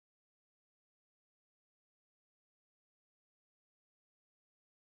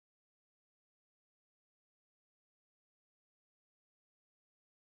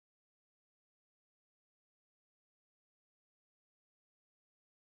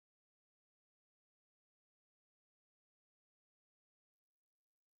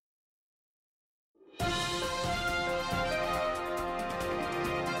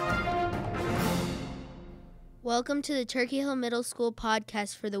Welcome to the Turkey Hill Middle School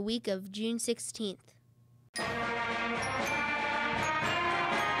podcast for the week of June 16th.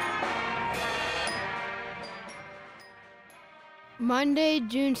 Monday,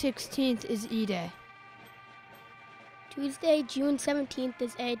 June 16th is E-Day. Tuesday, June 17th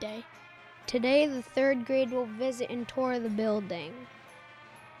is A-Day. Today, the third grade will visit and tour the building.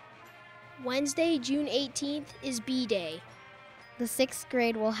 Wednesday, June 18th is B-Day. The sixth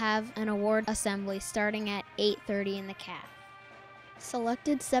grade will have an award assembly starting at 8:30 in the CAF.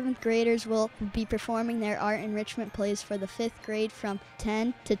 Selected seventh graders will be performing their art enrichment plays for the fifth grade from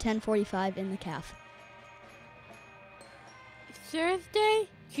 10 to 10:45 in the CAF. Thursday,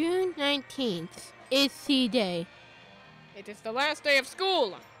 June 19th is C-Day. It is the last day of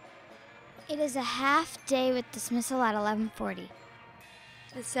school. It is a half day with dismissal at 11:40.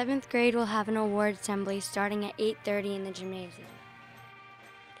 The seventh grade will have an award assembly starting at 8:30 in the gymnasium.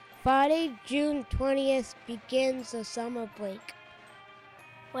 Friday, June 20th begins the summer break.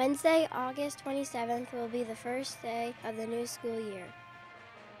 Wednesday, August 27th will be the first day of the new school year.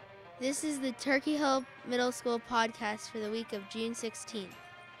 This is the Turkey Hill Middle School podcast for the week of June 16th.